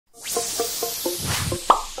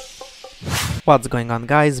What's going on,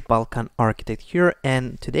 guys? Revit Architect here,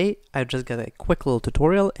 and today I just got a quick little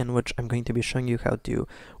tutorial in which I'm going to be showing you how to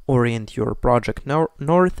orient your project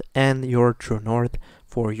north and your true north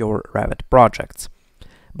for your Revit projects.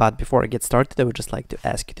 But before I get started, I would just like to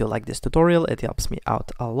ask you to like this tutorial. It helps me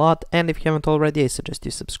out a lot, and if you haven't already, I suggest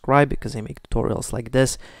you subscribe because I make tutorials like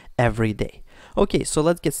this every day. Okay, so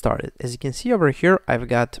let's get started. As you can see over here, I've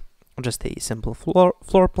got just a simple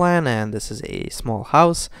floor plan, and this is a small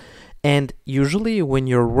house. And usually when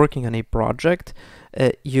you're working on a project,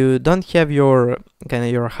 you don't have your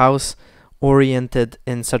house oriented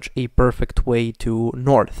in such a perfect way to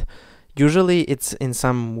north. Usually it's in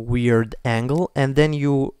some weird angle, and then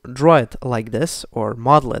you draw it like this or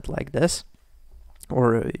model it like this,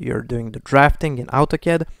 or you're doing the drafting in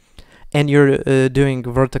AutoCAD, and you're doing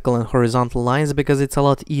vertical and horizontal lines because it's a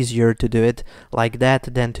lot easier to do it like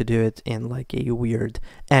that than to do it in like a weird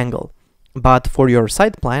angle. But for your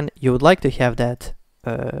site plan, you would like to have that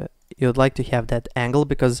angle,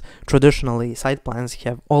 because traditionally site plans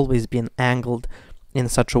have always been angled in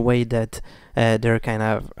such a way that they're kind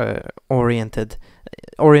of oriented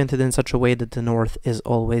in such a way that the north is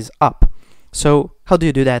always up. So how do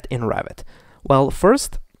you do that in Revit? Well,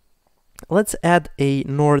 first let's add a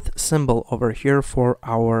north symbol over here for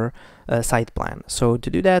our site plan. So to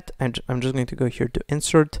do that, I'm just going to go here to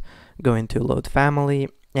Insert, go into Load Family,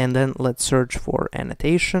 and then let's search for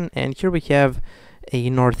annotation, and here we have a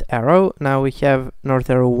north arrow. Now we have north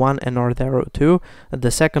arrow 1 and north arrow 2.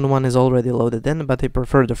 The second one is already loaded in, but I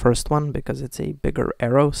prefer the first one because it's a bigger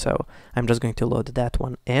arrow, so I'm just going to load that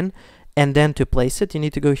one in. And then to place it, you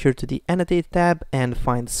need to go here to the Annotate tab and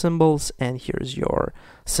find Symbols, and here's your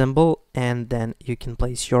symbol, and then you can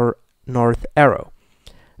place your north arrow.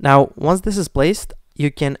 Now once this is placed, you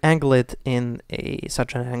can angle it in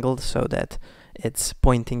such an angle so that it's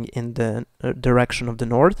pointing in the direction of the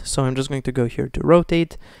north. So I'm just going to go here to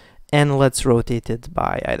Rotate, and let's rotate it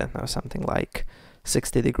by, I don't know, something like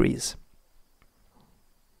 60 degrees.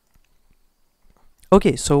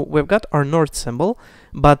 Okay, so we've got our north symbol,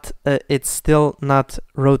 but it's still not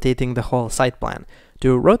rotating the whole site plan.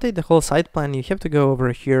 To rotate the whole site plan, you have to go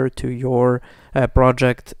over here to your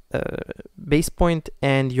project base point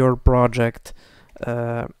and your project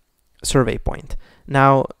survey point.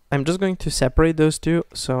 Now I'm just going to separate those two,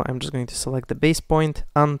 so I'm just going to select the base point,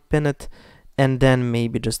 unpin it, and then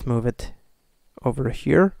maybe just move it over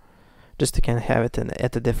here just to kind of have it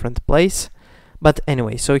at a different place. But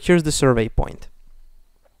anyway, so here's the survey point.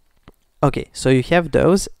 Okay, so you have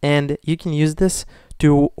those, and you can use this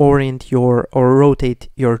to orient or rotate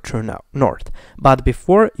your true north. But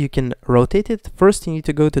before you can rotate it, first you need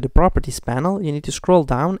to go to the Properties panel, you need to scroll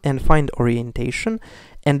down and find Orientation,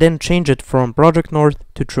 and then change it from Project North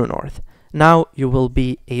to True North. Now you will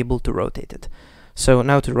be able to rotate it. So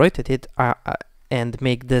now to rotate it and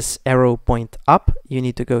make this arrow point up, you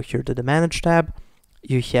need to go here to the Manage tab.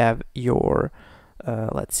 You have your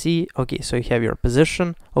let's see, okay, so you have your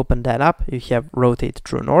position, open that up, you have rotate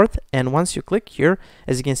true north, and once you click here,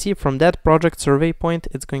 as you can see from that project survey point,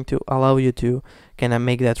 it's going to allow you to kind of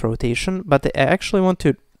make that rotation. But I actually want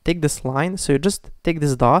to take this line, so you just take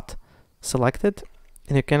this dot, select it,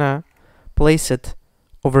 and you kind of place it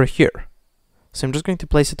over here. So I'm just going to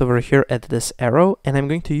place it over here at this arrow, and I'm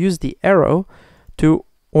going to use the arrow to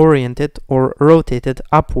orient it or rotate it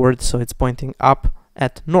upwards so it's pointing up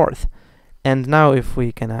at north. And now if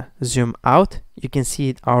we kind of zoom out, you can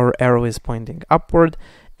see our arrow is pointing upward,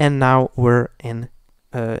 and now we're in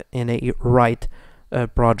a right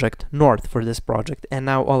project north for this project, and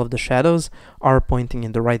now all of the shadows are pointing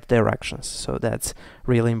in the right directions. So that's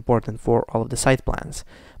really important for all of the site plans.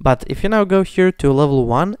 But if you now go here to level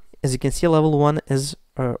 1, as you can see, level 1 is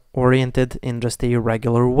oriented in just a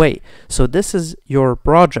regular way. So this is your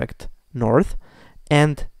project north,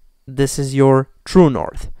 and this is your true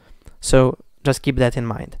north. So just keep that in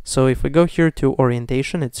mind. So if we go here to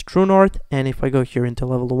Orientation, it's True North, and if I go here into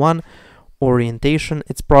level 1, Orientation,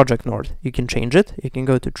 it's Project North. You can change it, you can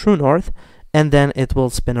go to True North, and then it will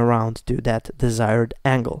spin around to that desired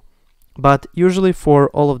angle. But usually for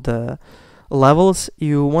all of the levels,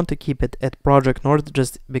 you want to keep it at Project North,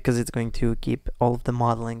 just because it's going to keep all of the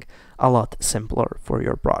modeling a lot simpler for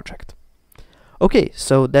your project. Okay,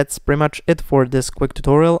 so that's pretty much it for this quick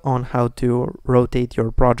tutorial on how to rotate your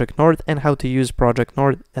project north and how to use project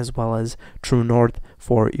north as well as true north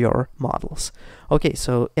for your models. Okay,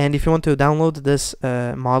 so, and if you want to download this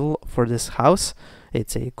model for this house,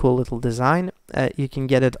 it's a cool little design, you can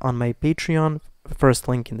get it on my Patreon first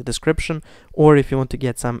link in the description, or if you want to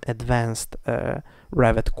get some advanced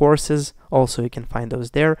Revit courses, also you can find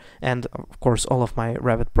those there. And of course all of my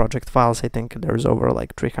Revit project files, I think there's over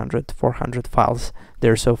like 300-400 files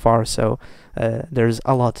there so far, so there's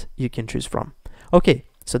a lot you can choose from. Okay,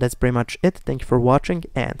 so that's pretty much it. Thank you for watching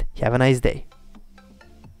and have a nice day.